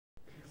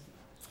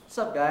What's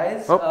up,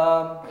 guys?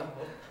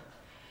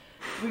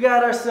 We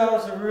got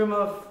ourselves a room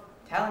of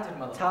talented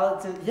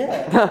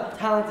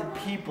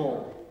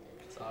people.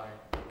 Sorry.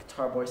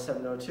 Guitar Boy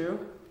 702,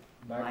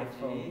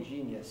 microphone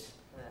genius,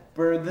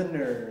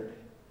 ByrdTheNerd,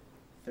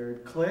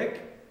 third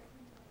click,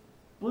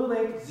 Blue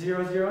Lake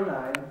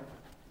 009,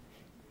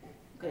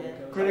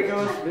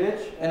 Kritikos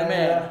bitch, and a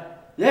man.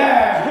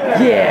 Yeah!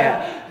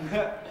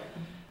 Yeah!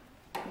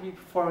 I'll be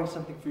performing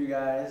something for you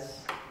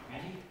guys.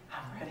 Ready?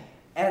 I'm ready.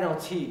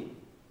 NLT.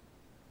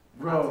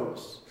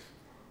 Rose.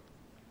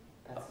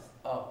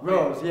 Oh,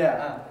 Rose,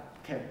 yeah.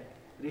 Okay,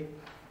 ready?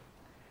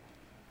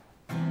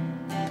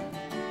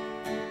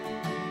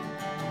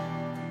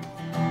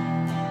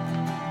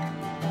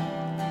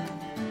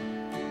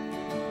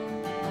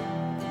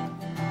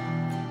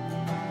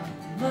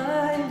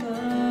 My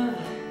love,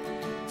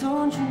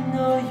 don't you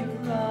know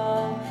you're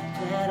all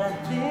that I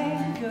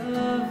think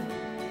of?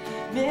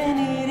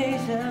 Many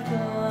days have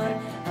gone,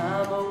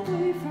 I'm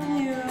away from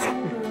you.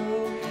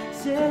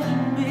 Said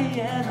you'd be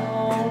at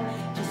home,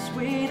 just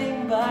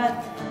waiting by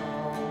the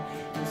phone,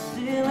 and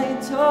still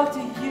ain't talk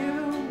to you.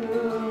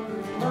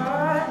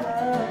 My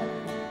love,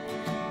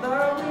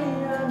 thought we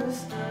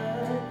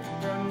understood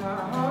that my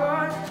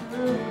heart's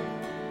true.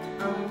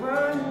 I'm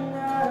running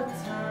out of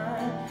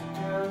time,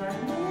 girl, I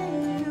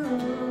need you.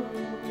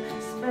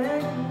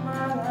 Spend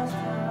my last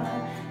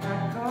time,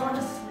 not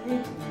gonna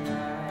sleep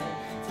tonight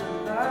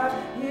till I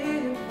hear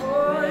your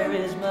voice. Where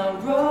is my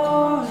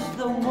rose,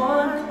 the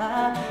one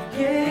I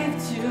gave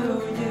to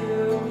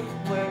you?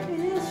 Where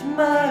is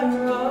my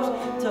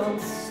rose?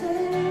 Don't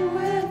say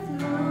we're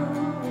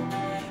through.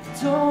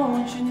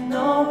 Don't you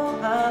know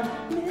I'm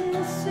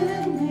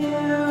missing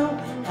you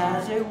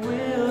as it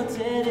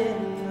wilted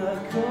in the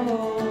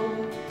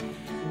cold?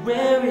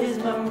 Where is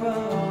my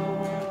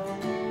rose?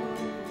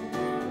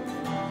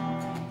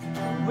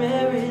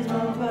 Where is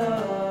my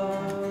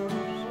rose?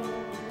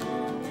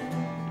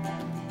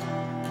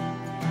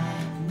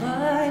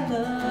 My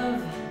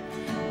love,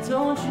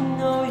 don't you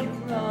know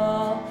you're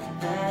all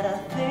that I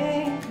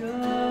think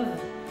of?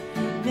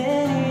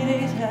 Many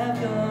days have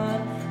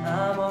gone,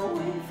 I'm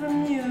away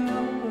from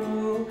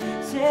you.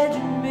 Said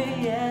you'd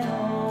be at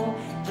home,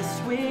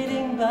 just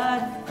waiting by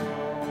the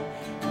phone,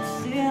 and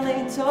still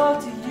ain't talk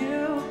to you.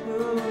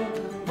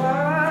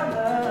 My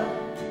love,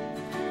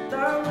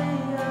 thought we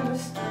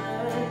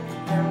understood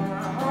that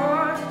my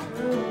heart's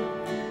true.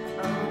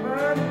 I'm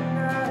running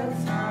out of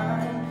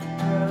time,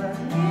 girl, I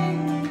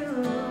need you.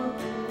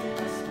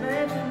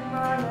 Spending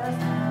my last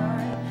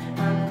night,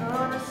 I'm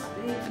gonna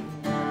sleep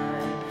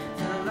tonight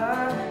till I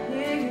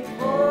hear your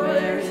voice.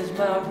 Where is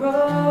my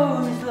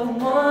rose, the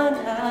one I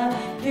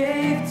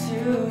gave to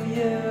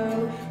you?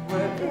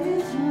 Where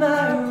is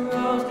my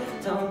rose?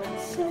 Don't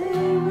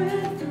say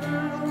we're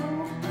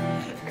through.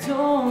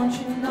 Don't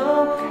you know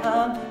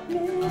I'm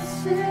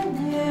missing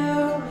you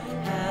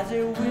as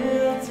it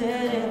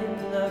wilted in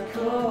the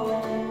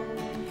cold?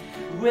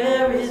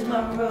 Where is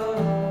my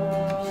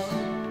rose?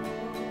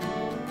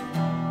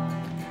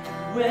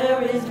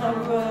 Where is my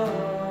rose?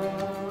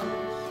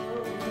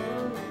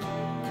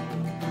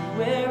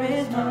 Where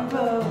is my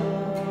rose?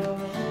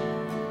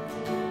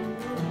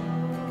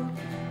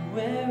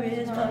 Where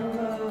is my rose?